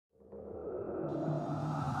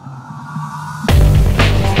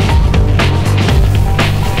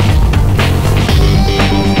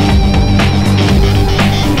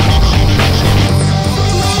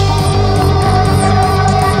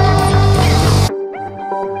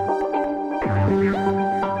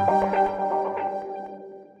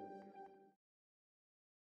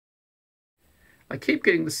I keep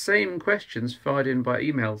getting the same questions fired in by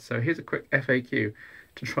email, so here's a quick FAQ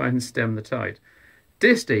to try and stem the tide.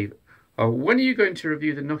 Dear Steve, when are you going to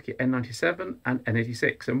review the Nokia N97 and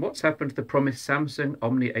N86, and what's happened to the promised Samsung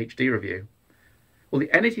Omni HD review? Well, the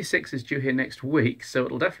N86 is due here next week, so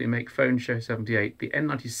it'll definitely make Phone Show 78. The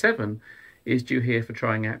N97 is due here for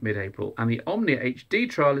trying out mid-April, and the Omni HD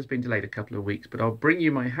trial has been delayed a couple of weeks, but I'll bring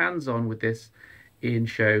you my hands-on with this in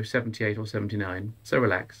show 78 or 79, so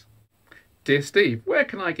relax. Dear Steve, where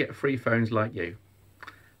can I get free phones like you?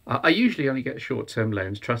 I usually only get short-term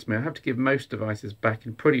loans, trust me. I have to give most devices back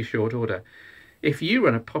in pretty short order. If you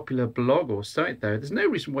run a popular blog or site though, there's no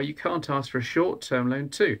reason why you can't ask for a short-term loan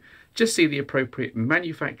too. Just see the appropriate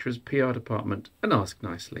manufacturer's PR department and ask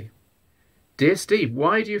nicely. Dear Steve,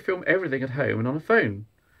 why do you film everything at home and on a phone?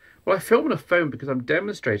 Well, I film on a phone because I'm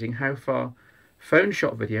demonstrating how far phone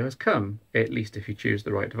shot video has come, at least if you choose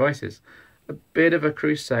the right devices. A bit of a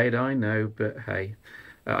crusade, I know, but hey.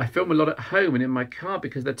 I film a lot at home and in my car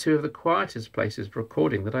because they're two of the quietest places for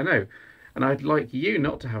recording that I know. And I'd like you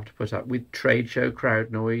not to have to put up with trade show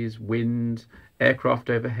crowd noise, wind, aircraft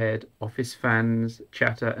overhead, office fans,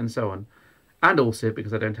 chatter and so on. And also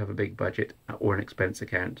because I don't have a big budget or an expense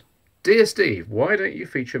account. Dear Steve, why don't you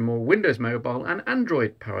feature more Windows Mobile and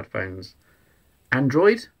Android powered phones?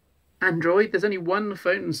 Android? Android? There's only one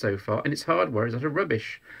phone so far and its hardware is utter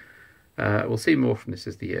rubbish. We'll see more from this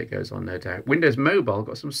as the year goes on, no doubt. Windows Mobile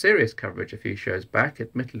got some serious coverage a few shows back,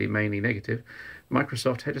 admittedly mainly negative.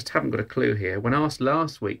 Microsoft just haven't got a clue here. When asked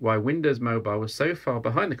last week why Windows Mobile was so far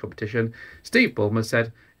behind the competition, Steve Ballmer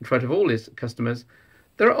said, in front of all his customers,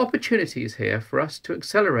 "There are opportunities here for us to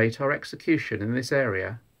accelerate our execution in this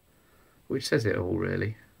area." Which says it all,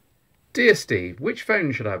 really. Dear Steve, which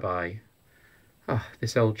phone should I buy?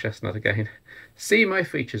 This old chestnut again. See my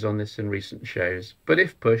features on this in recent shows, but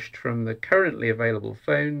if pushed from the currently available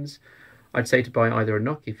phones, I'd say to buy either a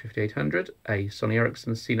Nokia 5800, a Sony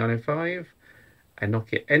Ericsson C905, a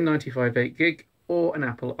Nokia N95 8GB, or an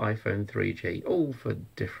Apple iPhone 3G, all for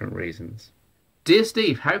different reasons. Dear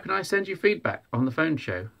Steve, how can I send you feedback on the phone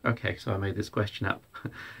show? Okay, so I made this question up.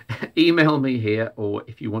 Email me here, or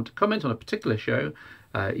if you want to comment on a particular show,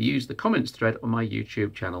 use the comments thread on my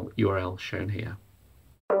YouTube channel, URL shown here.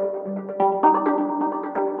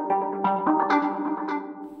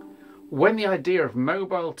 When the idea of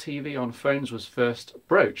mobile TV on phones was first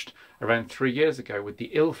broached, around 3 years ago with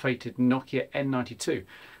the ill-fated Nokia N92,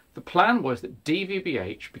 the plan was that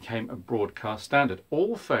DVB-H became a broadcast standard.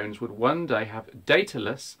 All phones would one day have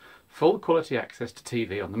dataless, full-quality access to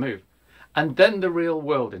TV on the move. And then the real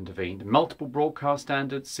world intervened. Multiple broadcast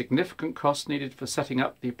standards, significant costs needed for setting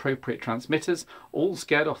up the appropriate transmitters, all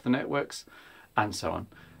scared off the networks, and so on.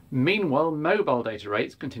 Meanwhile, mobile data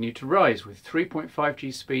rates continued to rise, with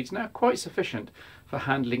 3.5G speeds now quite sufficient for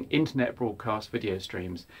handling internet broadcast video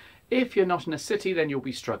streams. If you're not in a city, then you'll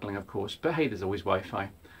be struggling, of course, but hey, there's always Wi-Fi.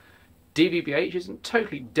 DVB-H isn't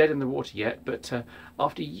totally dead in the water yet, but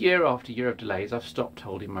after year of delays, I've stopped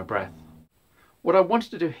holding my breath. What I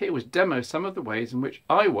wanted to do here was demo some of the ways in which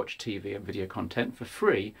I watch TV and video content for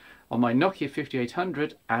free on my Nokia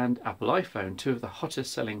 5800 and Apple iPhone, two of the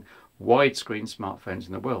hottest selling widescreen smartphones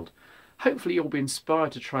in the world. Hopefully you'll be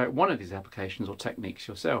inspired to try out one of these applications or techniques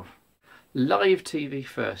yourself. Live TV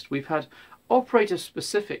first. We've had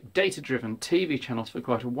operator-specific, data-driven TV channels for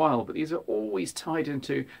quite a while, but these are always tied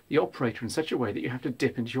into the operator in such a way that you have to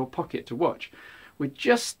dip into your pocket to watch. We're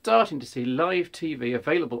just starting to see live TV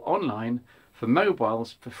available online for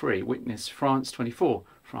mobiles for free. Witness France 24,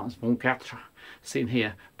 France 24, seen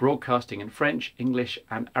here, broadcasting in French, English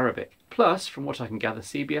and Arabic. Plus, from what I can gather,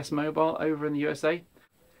 CBS Mobile over in the USA.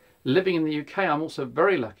 Living in the UK, I'm also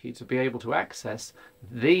very lucky to be able to access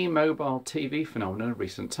the mobile TV phenomenon of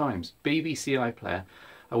recent times, BBC iPlayer,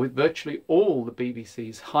 with virtually all the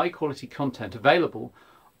BBC's high quality content available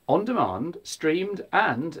on demand, streamed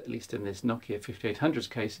and, at least in this Nokia 5800's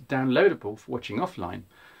case, downloadable for watching offline.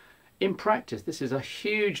 In practice, this is a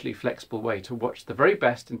hugely flexible way to watch the very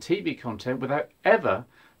best in TV content without ever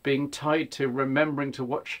being tied to remembering to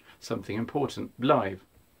watch something important live.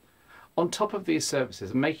 On top of these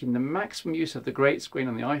services, making the maximum use of the great screen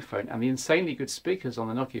on the iPhone and the insanely good speakers on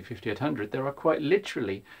the Nokia 5800, there are quite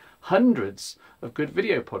literally hundreds of good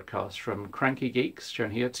video podcasts, from Cranky Geeks, shown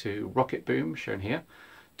here, to Rocket Boom, shown here,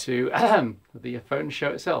 to the phone show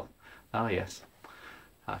itself. Ah yes.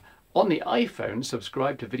 On the iPhone,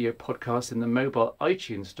 subscribe to video podcasts in the mobile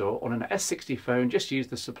iTunes store. On an S60 phone, just use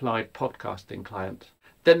the supplied podcasting client.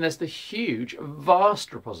 Then there's the huge,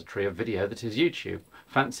 vast repository of video that is YouTube.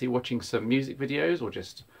 Fancy watching some music videos or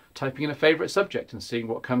just typing in a favourite subject and seeing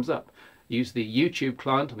what comes up? use the YouTube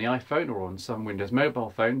client on the iPhone or on some Windows mobile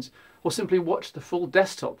phones, or simply watch the full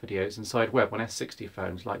desktop videos inside web on S60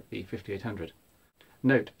 phones like the 5800.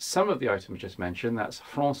 Note, some of the items just mentioned, that's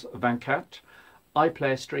France 24,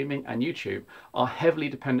 iPlayer streaming and YouTube, are heavily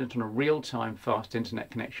dependent on a real-time fast internet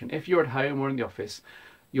connection. If you're at home or in the office,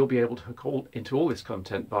 you'll be able to call into all this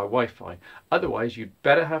content via Wi-Fi. Otherwise, you'd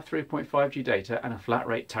better have 3.5G data and a flat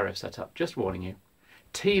rate tariff set up, just warning you.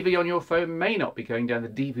 TV on your phone may not be going down the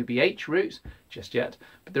DVB-H route just yet,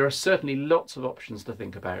 but there are certainly lots of options to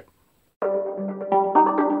think about.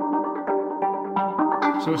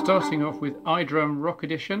 So we're starting off with iDrum Rock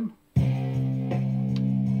Edition.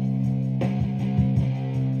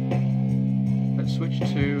 Let's switch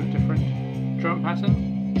to a different drum pattern.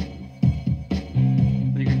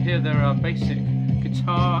 You can hear there are basic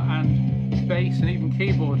guitar and bass and even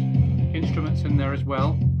keyboard instruments in there as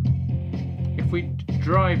well. If we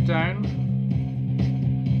drive down,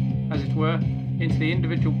 as it were, into the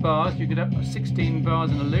individual bars, you get up to 16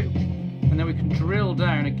 bars in a loop, and then we can drill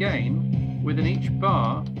down again within each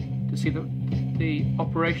bar to see the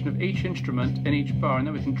operation of each instrument in each bar, and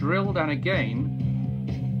then we can drill down again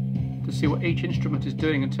to see what each instrument is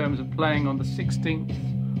doing in terms of playing on the 16th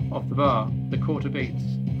of the bar, the quarter beats.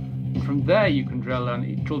 And from there you can drill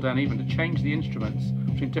down even to change the instruments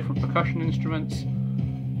between different percussion instruments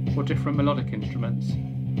or different melodic instruments.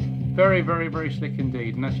 Very, very, very slick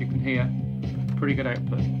indeed, and as you can hear, pretty good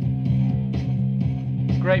output.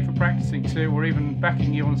 Great for practicing too, or even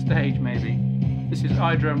backing you on stage maybe. This is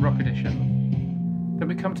iDrum Rock Edition. Then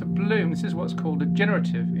we come to Bloom. This is what's called a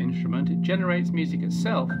generative instrument. It generates music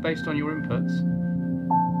itself based on your inputs.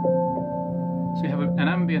 So you have an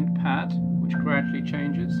ambient pad which gradually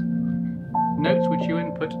changes. Notes which you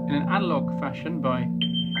input in an analog fashion by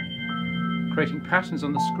creating patterns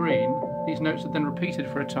on the screen. These notes are then repeated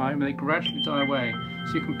for a time and they gradually die away.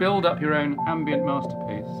 So you can build up your own ambient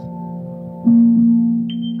masterpiece.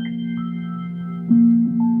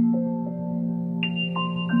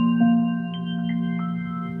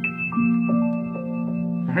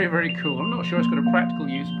 Very, very cool. I'm not sure it's got a practical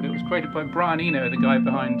use, but it was created by Brian Eno, the guy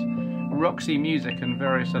behind Roxy Music and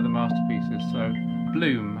various other masterpieces. So,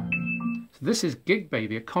 Bloom. So this is Gig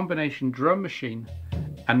Baby, a combination drum machine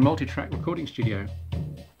and multi-track recording studio.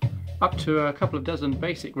 Up to a couple of dozen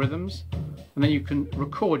basic rhythms, and then you can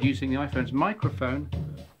record using the iPhone's microphone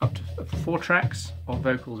up to 4 tracks of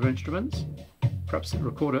vocals or instruments. Perhaps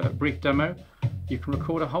record a brief demo. You can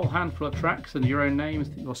record a whole handful of tracks and your own names,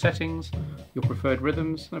 your settings, your preferred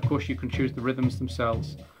rhythms, and of course you can choose the rhythms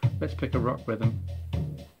themselves. Let's pick a rock rhythm.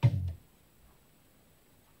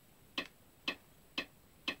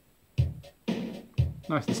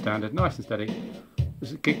 Nice and standard, nice and steady.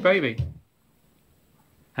 This is Gig Baby.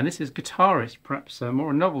 And this is Guitarist, perhaps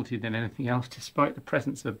more a novelty than anything else, despite the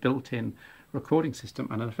presence of a built-in recording system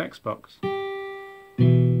and an effects box.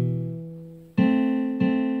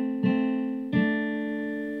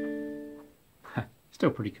 Still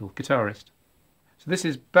pretty cool, Guitarist. So this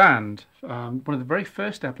is Band, one of the very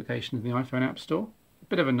first applications in the iPhone App Store. A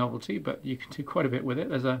bit of a novelty, but you can do quite a bit with it.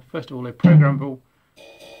 There's first of all a programmable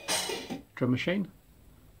drum machine.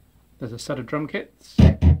 There's a set of drum kits,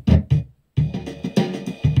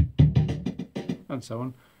 and so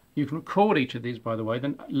on. You can record each of these, by the way,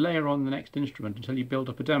 then layer on the next instrument until you build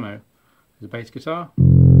up a demo. There's a bass guitar.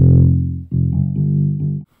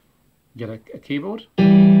 You get a keyboard.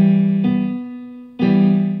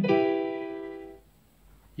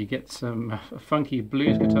 You get some funky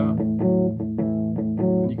blues guitar,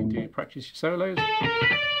 and you can practice your solos,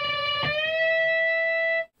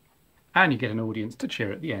 and you get an audience to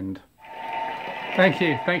cheer at the end. Thank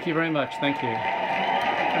you very much, thank you.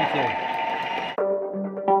 Thank you.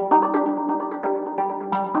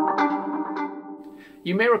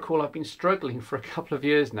 You may recall I've been struggling for a couple of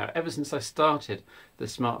years now, ever since I started the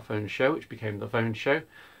Smartphone Show, which became the Phone Show,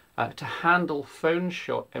 to handle phone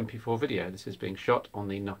shot MP4 video. This is being shot on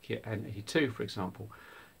the Nokia N97, for example.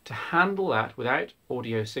 To handle that without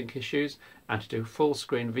audio sync issues, and to do full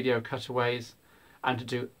screen video cutaways, and to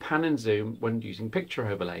do pan and zoom when using picture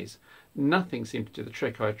overlays. Nothing seemed to do the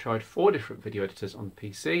trick. I tried 4 different video editors on the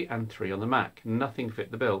PC and 3 on the Mac. Nothing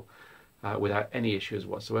fit the bill without any issues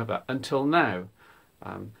whatsoever, until now.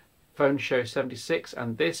 Phone Show 76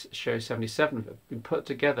 and this Show 77 have been put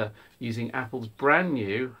together using Apple's brand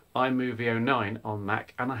new iMovie 09 on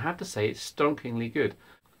Mac, and I have to say it's stonkingly good.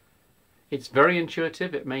 It's very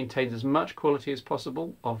intuitive, it maintains as much quality as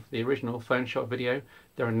possible of the original phone shot video.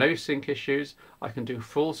 There are no sync issues, I can do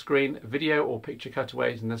full screen video or picture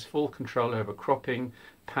cutaways, and there's full control over cropping,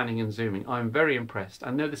 panning and zooming. I'm very impressed.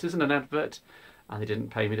 And no, this isn't an advert, and they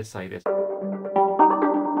didn't pay me to say this.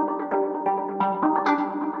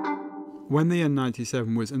 When the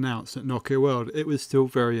N97 was announced at Nokia World, it was still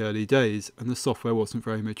very early days and the software wasn't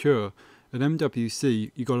very mature. At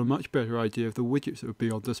MWC, you got a much better idea of the widgets that would be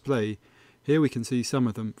on display. Here we can see some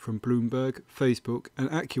of them from Bloomberg, Facebook and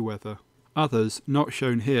AccuWeather. Others, not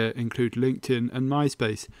shown here, include LinkedIn and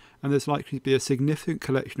MySpace, and there's likely to be a significant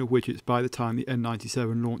collection of widgets by the time the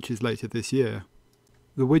N97 launches later this year.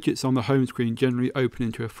 The widgets on the home screen generally open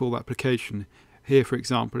into a full application. Here, for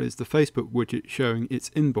example, is the Facebook widget showing its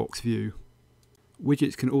inbox view.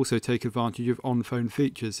 Widgets can also take advantage of on-phone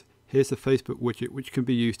features. Here's the Facebook widget, which can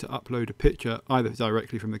be used to upload a picture either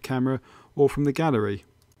directly from the camera or from the gallery.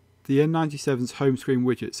 The N97's home screen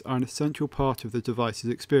widgets are an essential part of the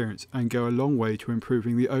device's experience and go a long way to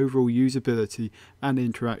improving the overall usability and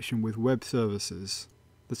interaction with web services.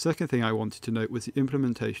 The second thing I wanted to note was the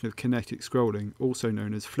implementation of kinetic scrolling, also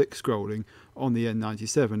known as flick scrolling, on the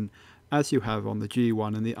N97, as you have on the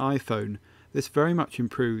G1 and the iPhone. This very much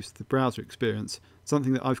improves the browser experience,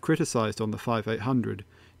 something that I've criticised on the 5800.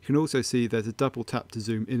 You can also see there's a double tap to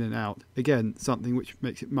zoom in and out, again something which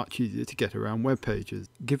makes it much easier to get around web pages.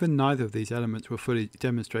 Given neither of these elements were fully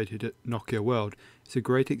demonstrated at Nokia World, it's a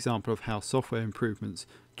great example of how software improvements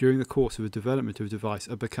during the course of the development of a device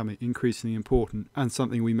are becoming increasingly important and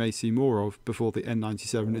something we may see more of before the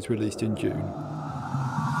N97 is released in June.